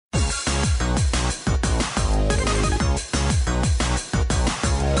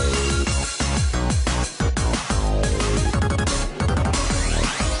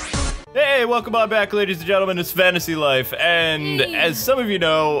welcome on back, ladies and gentlemen. It's Fantasy Life, and as some of you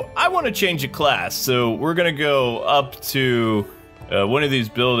know, I want to change a class, so we're gonna go up to one of these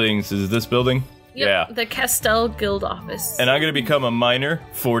buildings. Is it this building? Yep, yeah. The Castell Guild office. And I'm gonna become a minor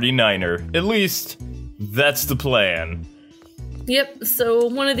 49er. At least, that's the plan. Yep, so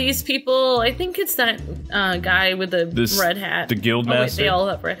one of these people, I think it's that guy with the red hat. The guild master? Wait, they all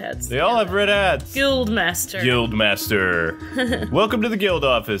have red hats. They all have red hats. Guild master. Guild master. Welcome to the guild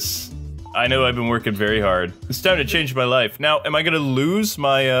office. I know I've been working very hard. It's time to change my life. Now, am I gonna lose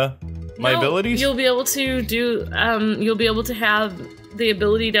my my abilities? You'll be able to do, you'll be able to have the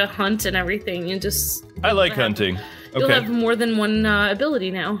ability to hunt and everything, and just... I like hunting. You'll have more than one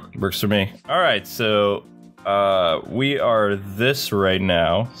ability now. Works for me. Alright, so... we are this right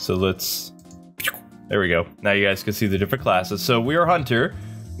now, so let's... There we go. Now you guys can see the different classes. So we are Hunter.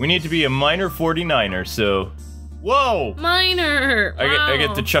 We need to be a minor 49er, so... Whoa! Minor! Wow. I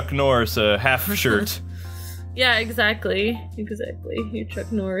get the Chuck Norris half shirt. Yeah, exactly. Exactly. You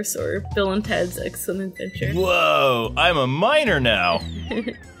Chuck Norris or Bill and Ted's Excellent Adventure. Whoa! I'm a minor now!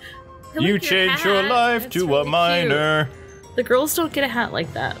 You change your life to really a minor. Cute. The girls don't get a hat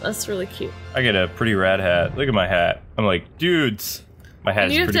like that. That's really cute. I get a pretty rad hat. Look at my hat. I'm like, dudes. My hat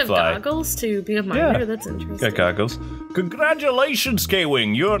is pretty fly. You have to have goggles to be a minor? Yeah. That's interesting. Got goggles. Congratulations,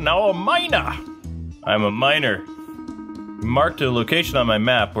 Kwing. You're now a minor. I'm a minor. Marked a location on my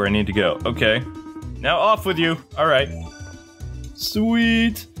map where I need to go. Okay. Now off with you. Alright.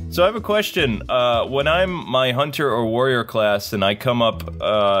 Sweet. So I have a question. When I'm my hunter or warrior class and I come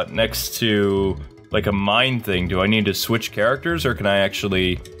up next to like a mine thing, do I need to switch characters or can I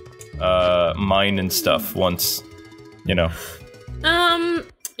actually mine and stuff once, you know?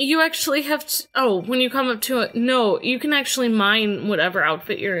 You actually have to, when you come up to it, no, you can actually mine whatever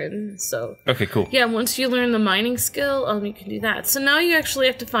outfit you're in, so. Okay, cool. Yeah, once you learn the mining skill, you can do that. So now you actually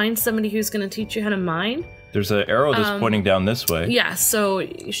have to find somebody who's gonna teach you how to mine. There's an arrow that's pointing down this way. Yeah, so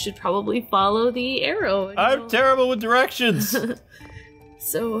you should probably follow the arrow. I'm terrible with directions!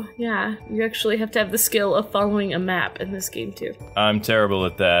 So, yeah, you actually have to have the skill of following a map in this game, too. I'm terrible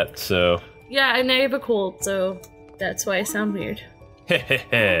at that, so... Yeah, and I have a cold, so that's why I sound weird.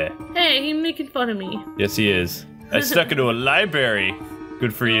 Hey, he's making fun of me. Yes, he is. I stuck into a library.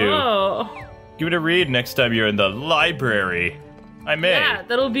 Good for you. Oh. Give it a read next time you're in the library. I may. Yeah,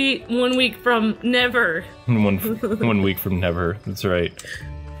 that'll be 1 week from never. one week from never. That's right.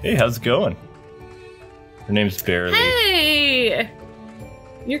 Hey, how's it going? Her name's Barely. Hey!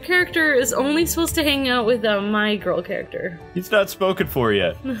 Your character is only supposed to hang out with my girl character. He's not spoken for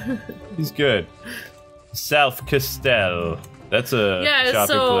yet. He's good. South Castell. That's a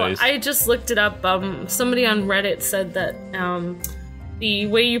shopping place. I just looked it up. Somebody on Reddit said that the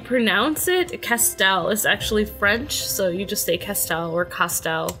way you pronounce it, Castell, is actually French, so you just say Castell or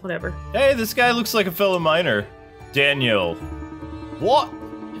Castel, whatever. Hey, this guy looks like a fellow miner. Daniel. What?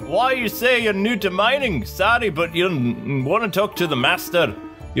 Why you say you're new to mining? Sorry, but you want to talk to the master.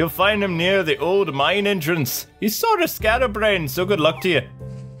 You'll find him near the old mine entrance. He's sort of scatterbrained, so good luck to you.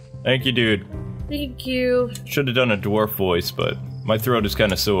 Thank you, dude. Thank you. Should have done a dwarf voice, but my throat is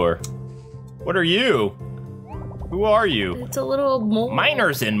kind of sore. What are you? Who are you? It's a little mole.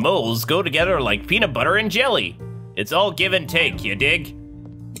 Miners and moles go together like peanut butter and jelly. It's all give and take, you dig?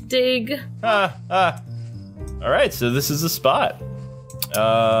 Dig. Alright, so this is the spot.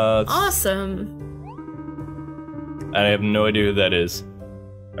 Awesome. I have no idea who that is.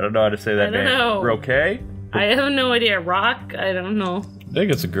 I don't know how to say that name. I don't know. Roquet? I have no idea. Rock? I don't know. I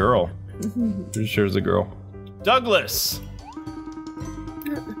think it's a girl. Pretty sure it's a girl. Douglas!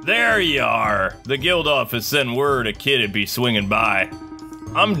 There you are! The guild office sent word a kid'd be swinging by.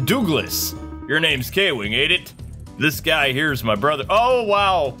 I'm Douglas. Your name's Kwing, ain't it? This guy here's my brother. Oh,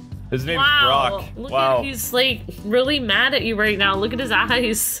 wow! His name's Brock. Look at, he's like really mad at you right now. Look at his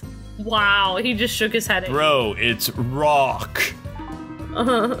eyes. Wow, he just shook his head at you. Bro, it's Rock.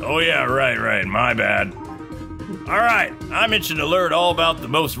 Oh yeah, right, my bad. Alright, I'm itching to learn all about the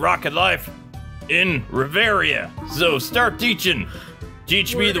most rocket life in Riveria. So start teaching.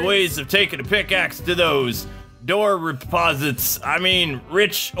 Teach me the ways of taking a pickaxe to those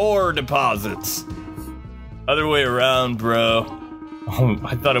rich ore deposits. Other way around, bro. Oh,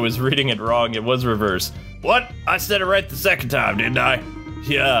 I thought I was reading it wrong. It was reverse. What? I said it right the second time, didn't I?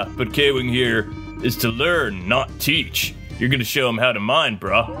 Yeah, but Kwing here is to learn, not teach. You're gonna show him how to mine,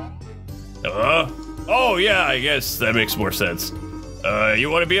 bruh. Oh yeah, I guess that makes more sense.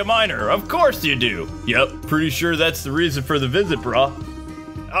 You wanna be a miner? Of course you do. Yep, pretty sure that's the reason for the visit, bruh.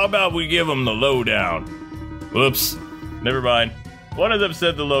 How about we give him the lowdown? Whoops, never mind. One of them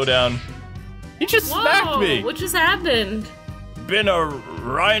said the lowdown. He just smacked me. What just happened? Been a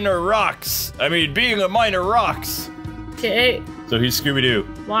Reiner rocks. I mean, being a miner rocks. Okay. So he's Scooby-Doo.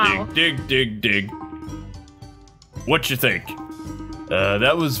 Wow. Dig, dig, dig, dig. What you think?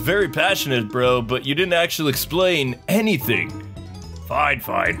 That was very passionate, bro, but you didn't actually explain anything. Fine,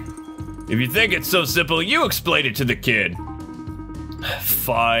 fine. If you think it's so simple, you explain it to the kid.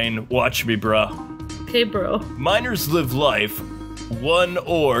 Fine, watch me, bro. Okay, bro. Miners live life one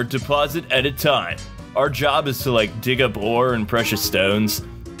ore deposit at a time. Our job is to, like, dig up ore and precious stones.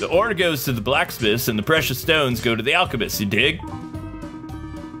 The ore goes to the blacksmiths, and the precious stones go to the alchemists, you dig?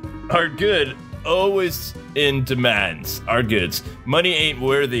 Our good always in demands. Our goods. Money ain't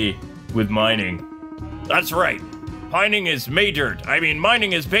worthy with mining. That's right. Mining is pay dirt.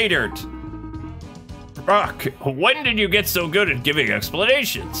 Mining is pay dirt. Rock, when did you get so good at giving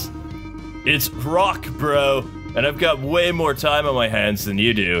explanations? It's rock, bro. And I've got way more time on my hands than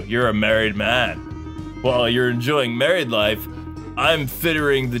you do. You're a married man. While you're enjoying married life, I'm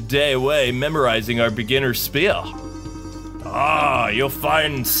fittering the day away memorizing our beginner spiel. Ah, you'll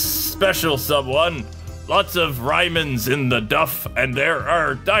find special someone. Lots of Rymans in the duff, and there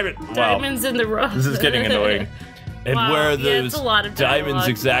are diamonds in the rough. This is getting annoying. And wow, where are yeah, those a lot of diamonds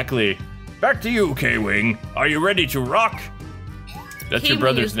exactly? Back to you, Kwing. Are you ready to rock? That's your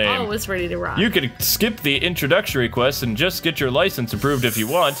brother's name. Always ready to rock. You could skip the introductory quest and just get your license approved if you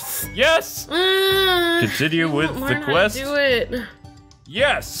want. Yes! Continue with the quest. Do it.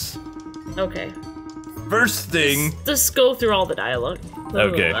 Yes! Okay. First thing. Just go through all the dialogue. Blah,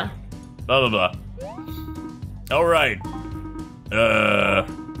 okay. Blah, blah, blah, blah. Alright.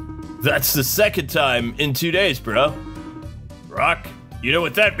 That's the second time in 2 days, bro. Rock, you know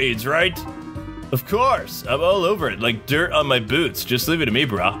what that means, right? Of course, I'm all over it, like dirt on my boots. Just leave it to me,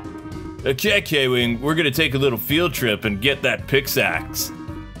 bro. Okay, Kwing, we're gonna take a little field trip and get that pickaxe.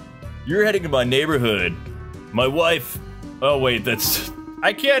 You're heading to my neighborhood. My wife... Oh, wait, that's...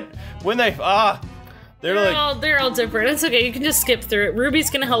 I can't... When they... They're all different. It's okay, you can just skip through it. Ruby's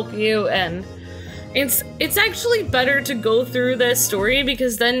gonna help you, and... It's actually better to go through this story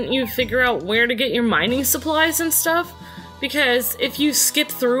because then you figure out where to get your mining supplies and stuff. Because if you skip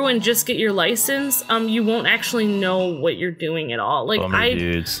through and just get your license, you won't actually know what you're doing at all. Like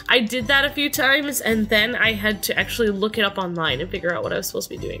I did that a few times, and then I had to actually look it up online and figure out what I was supposed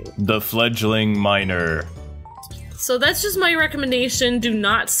to be doing. The fledgling miner. So that's just my recommendation. Do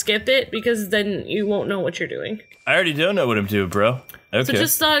not skip it because then you won't know what you're doing. I already don't know what I'm doing, bro. Okay. So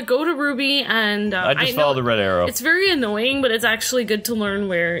just go to Ruby and I just follow the red arrow. It's very annoying, but it's actually good to learn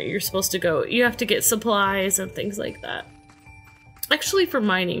where you're supposed to go. You have to get supplies and things like that. Actually, for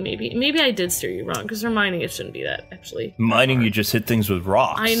mining, maybe I did steer you wrong, because for mining it shouldn't be that, actually. Mining, you just hit things with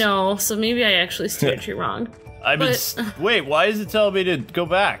rocks. I know, so maybe I actually steered you wrong. Wait, why is it telling me to go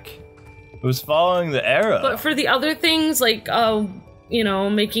back? It was following the arrow. But for the other things, like, you know,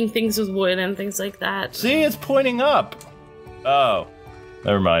 making things with wood and things like that. See, it's pointing up. Oh,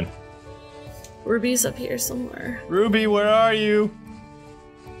 never mind. Ruby's up here somewhere. Ruby, where are you?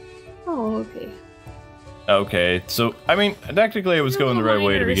 Oh, okay. Okay, so, I mean, technically I was going the right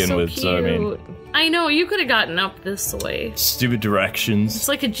way to begin with, so I mean... I know, you could have gotten up this way. Stupid directions. It's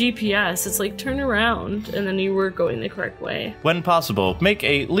like a GPS, it's like turn around, and then you were going the correct way. When possible, make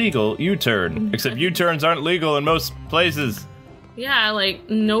a legal U-turn. Except U-turns aren't legal in most places. Yeah, like,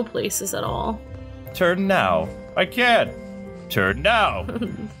 no places at all. Turn now. I can't. Turn now.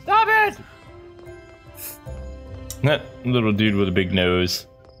 Stop it! That little dude with a big nose.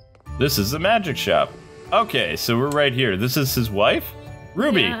 This is the magic shop. Okay, so we're right here. This is his wife?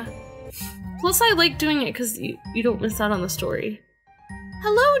 Ruby! Yeah. Plus, I like doing it because you don't miss out on the story.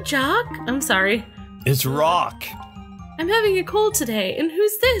 Hello, Jock! I'm sorry. It's Rock! I'm having a cold today, and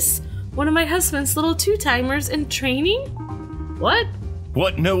who's this? One of my husband's little two-timers in training? What?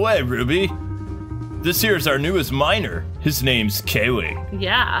 What? No way, Ruby! This here's our newest miner. His name's Kwing.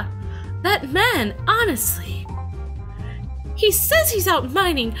 Yeah. That man, honestly. He says he's out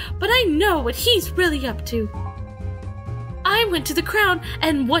mining, but I know what he's really up to. I went to the crown,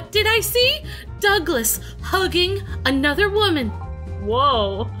 and what did I see? Douglas hugging another woman.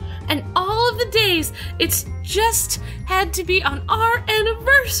 Whoa. And all of the days, it's just had to be on our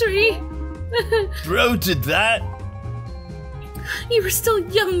anniversary. Bro did that? You were still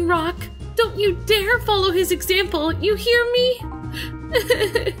young, Rock. Don't you dare follow his example, you hear me?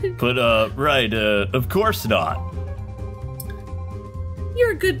 But, right, of course not.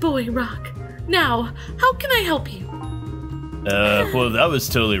 You're a good boy, Rock. Now, how can I help you? Well, that was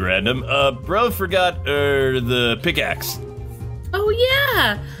totally random. Bro forgot, the pickaxe. Oh,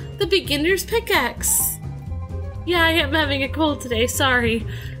 yeah! The beginner's pickaxe. Yeah, I am having a cold today, sorry.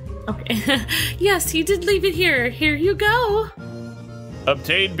 Okay. Yes, he did leave it here. Here you go.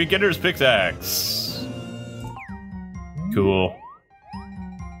 Obtain beginner's pickaxe. Cool.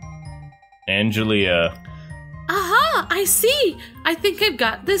 Angelia. Aha! I see! I think I've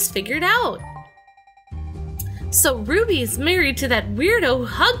got this figured out. So Ruby's married to that weirdo who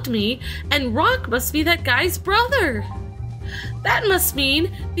hugged me, and Rock must be that guy's brother. That must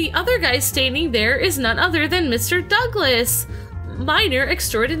mean the other guy standing there is none other than Mr. Douglas, miner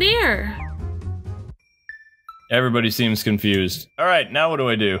extraordinaire. Everybody seems confused. All right, now what do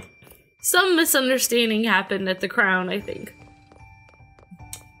I do? Some misunderstanding happened at the crown, I think.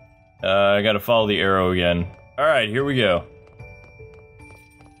 I gotta follow the arrow again. All right, here we go.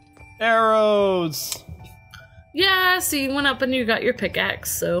 Arrows! Yeah, so you went up and you got your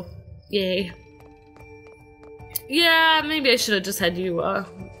pickaxe, so yay. Yeah, maybe I should have just had you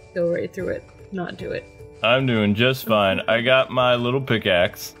go right through it, not do it. I'm doing just fine. I got my little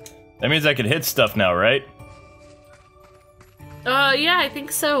pickaxe. That means I can hit stuff now, right? Yeah, I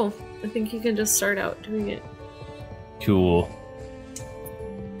think so. I think you can just start out doing it. Cool.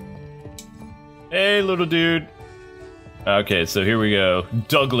 Hey, little dude. Okay, so here we go.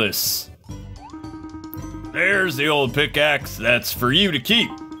 Douglas. There's the old pickaxe. That's for you to keep.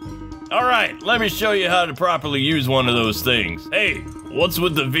 All right, let me show you how to properly use one of those things. Hey, what's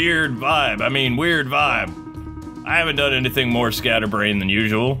with the weird vibe? I haven't done anything more scatterbrained than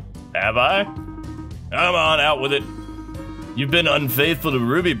usual, have I? Come on, out with it. You've been unfaithful to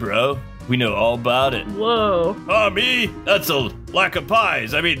Ruby, bro. We know all about it. Whoa. Oh, me? That's a lack of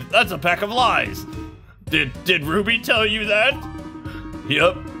pies. I mean, that's a pack of lies. Did Ruby tell you that?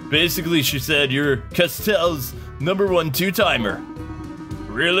 Yup. Basically, she said you're Castell's #1 two-timer.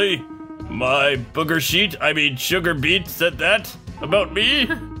 Really? My sugar beet said that about me?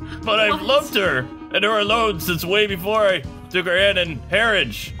 But I've loved her, and her alone since way before I took her hand in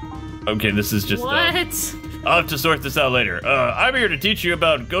marriage. Okay, this is just what? I'll have to sort this out later. I'm here to teach you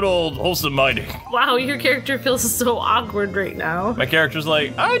about good old wholesome mining. Wow, your character feels so awkward right now. My character's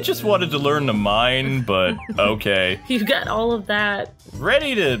like, I just wanted to learn to mine, but okay. You got all of that.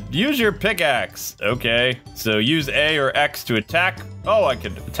 Ready to use your pickaxe. Okay, so use A or X to attack. Oh, I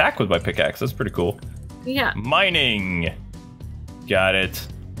can attack with my pickaxe. That's pretty cool. Yeah. Mining. Got it.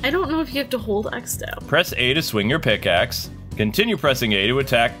 I don't know if you have to hold X down. Press A to swing your pickaxe. Continue pressing A to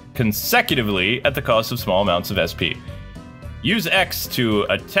attack consecutively at the cost of small amounts of SP. Use X to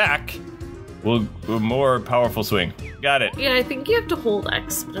attack with a more powerful swing. Got it. Yeah, I think you have to hold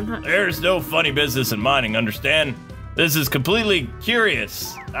X, but I'm not sure. There's no funny business in mining, understand? This is completely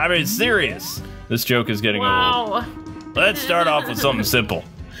serious. This joke is getting old. Let's start off with something simple.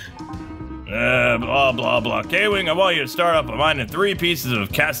 Blah, blah, blah. Kwing, I want you to start off by mining 3 pieces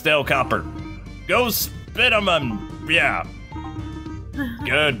of Castell copper. Go spit them and, yeah.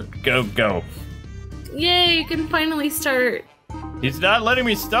 Good, go. Yay, you can finally start. He's not letting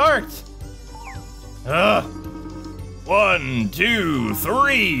me start. 1, 2,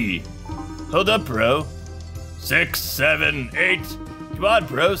 3. Hold up, bro. 6, 7, 8. Come on,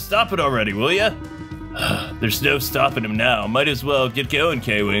 bro, stop it already, will ya? There's no stopping him now. Might as well get going,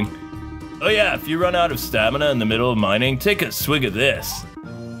 Kwing. Oh yeah, if you run out of stamina in the middle of mining, take a swig of this.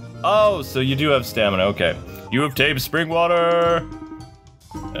 Oh, so you do have stamina, okay. You have tamed spring water.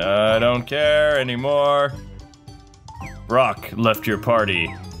 I don't care anymore. Rock left your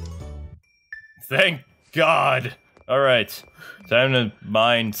party. Thank God. All right, time to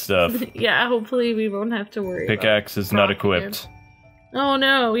mine stuff. Yeah, hopefully we won't have to worry. Pickaxe is not equipped. Oh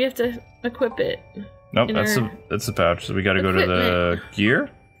no, we have to equip it. Nope, that's the pouch. So we got to go to the gear.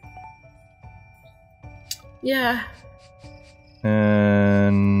 Yeah.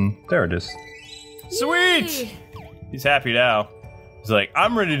 And there it is. Yay! Sweet! He's happy now. He's like,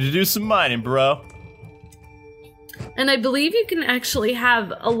 I'm ready to do some mining, bro. And I believe you can actually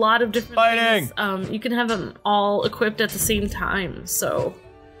have a lot of different things. You can have them all equipped at the same time, so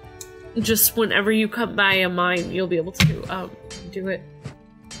just whenever you come by a mine, you'll be able to do it.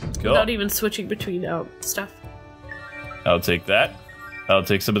 Cool. Without even switching between stuff. I'll take that. I'll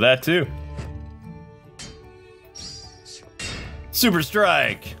take some of that too. Super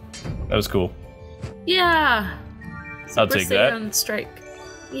Strike! That was cool. Yeah! I'll take that. Saiyan Strike.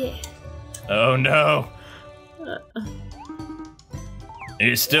 Yeah. Oh no!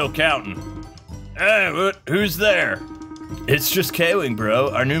 He's still counting. Hey, who's there? It's just Kwing,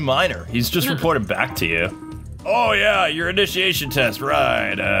 bro, our new miner. He's just reported back to you. Oh yeah, your initiation test,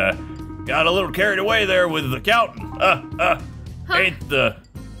 right. Got a little carried away there with the counting. Ain't the...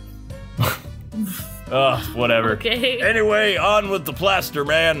 whatever. Okay. Anyway, on with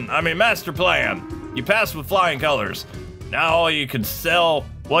the master plan. You passed with flying colors. Now you can sell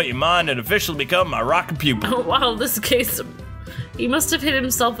what you mine and officially become my rocket pupil. Oh wow, this case, He must have hit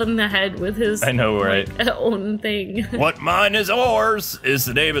himself in the head with his I know, right? Own thing. What mine is ores is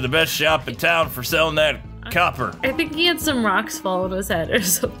the name of the best shop in town for selling that copper. I think he had some rocks fall on his head or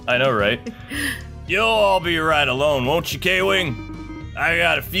something. I know, right? You'll all be right alone, won't you, Kwing? I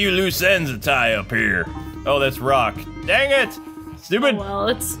got a few loose ends to tie up here. Oh, that's rock. Dang it! Stupid. Oh,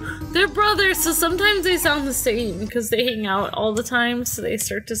 well, they're brothers, so sometimes they sound the same because they hang out all the time, so they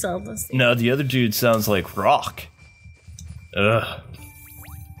start to sound the same. No, the other dude sounds like rock. Ugh.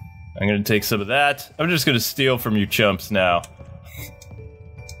 I'm gonna take some of that. I'm just gonna steal from you chumps now.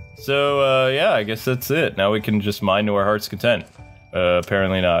 So, yeah, I guess that's it. Now we can just mine to our heart's content.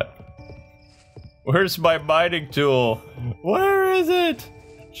 Apparently not. Where's my mining tool? Where is it?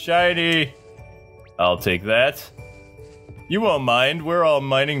 Shiny. I'll take that. You won't mind. We're all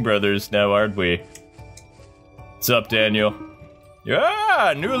mining brothers now, aren't we? What's up, Daniel?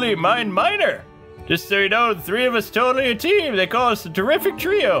 Yeah, newly mined miner. Just so you know, the three of us totally a team. They call us the Terrific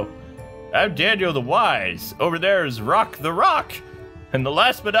Trio. I'm Daniel the Wise. Over there is Rock the Rock. And the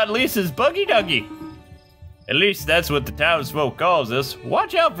last but not least is Buggy Duggy. At least that's what the townsfolk calls us.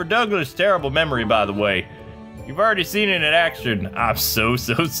 Watch out for Douglas' terrible memory, by the way. You've already seen it in action. I'm so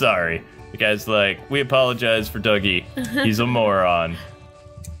sorry. The guy's like, we apologize for Dougie. He's a moron.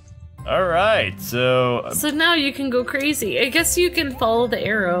 Alright, so now you can go crazy. I guess you can follow the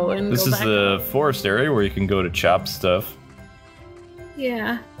arrow and this go is back the up. forest area where you can go to chop stuff.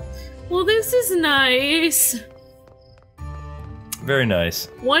 Yeah. Well, this is nice. Very nice.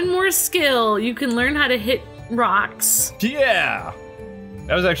 One more skill. You can learn how to hit rocks. Yeah!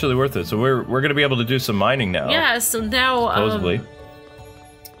 That was actually worth it. So we're gonna be able to do some mining now. Yeah, so now Supposedly.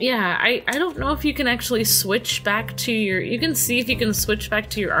 Yeah, I don't know if you can actually switch back to your... You can see if you can switch back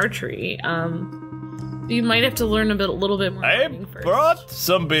to your archery. You might have to learn a little bit more. I first. brought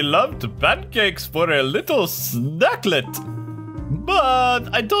some beloved pancakes for a little snacklet.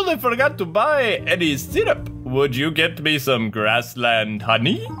 But I totally forgot to buy any syrup. Would you get me some grassland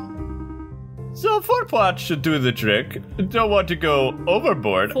honey? So 4 pots should do the trick. Don't want to go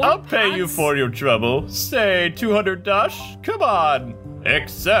overboard. I'll pay you for your trouble. Say 200 dash. Come on.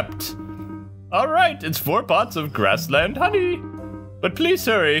 Accept. Alright, it's 4 pots of grassland honey. But please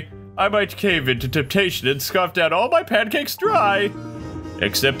hurry. I might cave into temptation and scarf down all my pancakes dry.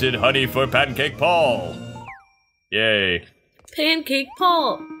 Accepted honey for Pancake Paul. Yay. Pancake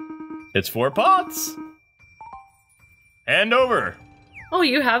Paul. It's 4 pots. Hand over. Oh,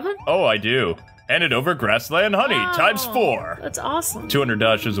 you have them? Oh, I do. Hand it over grassland honey times 4. That's awesome. 200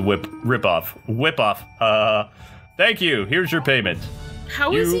 dash is a rip off. Thank you. Here's your payment.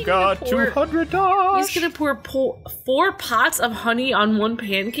 How is he gonna pour? You got 200 dash. He's gonna pour 4 pots of honey on 1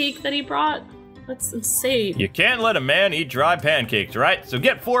 pancake that he brought? That's insane. You can't let a man eat dry pancakes, right? So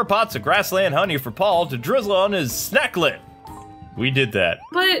get 4 pots of grassland honey for Paul to drizzle on his snacklet. We did that.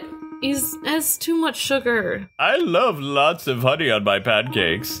 But he has too much sugar. I love lots of honey on my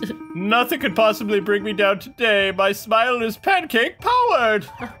pancakes. Nothing could possibly bring me down today. My smile is pancake powered.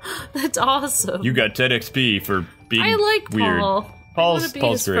 That's awesome. You got 10 XP for being I like weird. Paul. Paul's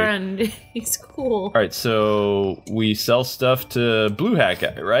his great. friend. He's cool. All right, so we sell stuff to Blue Hat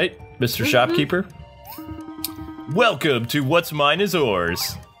Guy, right, Mr. Shopkeeper? Welcome to What's Mine is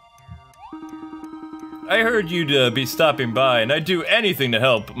Ours. I heard you'd be stopping by, and I'd do anything to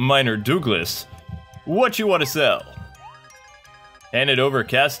help Miner Douglas. What you want to sell? Hand it over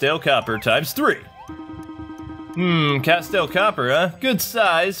Castale Copper times 3. Castale Copper, huh? Good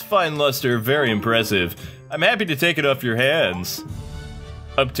size, fine luster, very impressive. I'm happy to take it off your hands.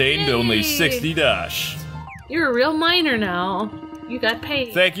 Obtained only 60 dash. You're a real miner now. You got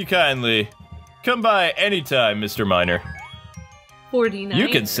paid. Thank you kindly. Come by anytime, Mr. Miner. 49. You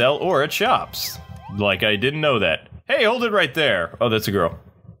can sell ore at shops. Like I didn't know that. Hey, hold it right there. Oh, that's a girl.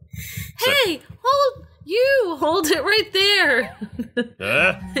 Hey, hold it right there.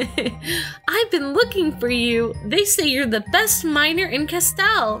 I've been looking for you. They say you're the best miner in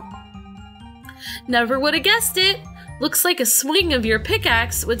Castale. Never would have guessed it. Looks like a swing of your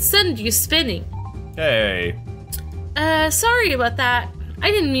pickaxe would send you spinning. Hey. Sorry about that.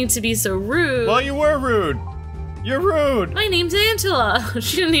 I didn't mean to be so rude. Well, you were rude. You're rude. My name's Angela.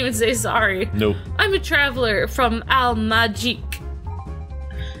 She didn't even say sorry. Nope. I'm a traveler from Al Magique.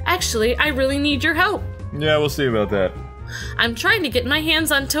 Actually, I really need your help. Yeah, we'll see about that. I'm trying to get my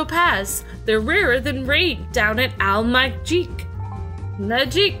hands on topaz. They're rarer than raid down at Al Magique.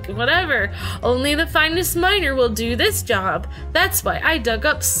 Magique, whatever. Only the finest miner will do this job. That's why I dug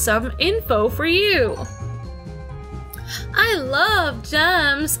up some info for you. I love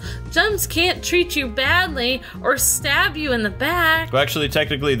gems. Gems can't treat you badly or stab you in the back. Well, actually,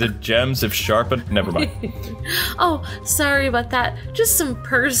 technically, the gems have sharpened. Never mind. Oh, sorry about that. Just some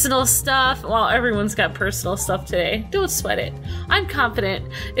personal stuff. Well, everyone's got personal stuff today. Don't sweat it. I'm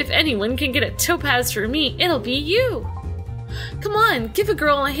confident if anyone can get a topaz for me, it'll be you. Come on, give a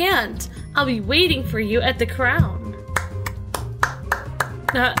girl a hand. I'll be waiting for you at the crown.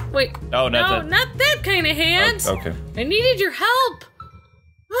 Wait. Oh, not that kind of hand. Oh, okay. I needed your help.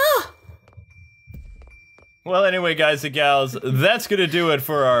 Ah. Well, anyway, guys and gals, that's gonna do it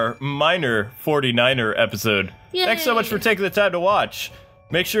for our minor 49er episode. Yay. Thanks so much for taking the time to watch.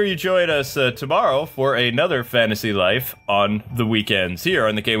 Make sure you join us tomorrow for another Fantasy Life on the weekends here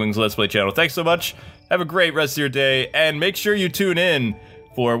on the Kwings Let's Play channel. Thanks so much. Have a great rest of your day, and make sure you tune in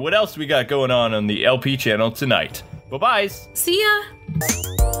for what else we got going on the LP channel tonight. Bye-bye. See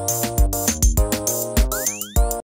ya.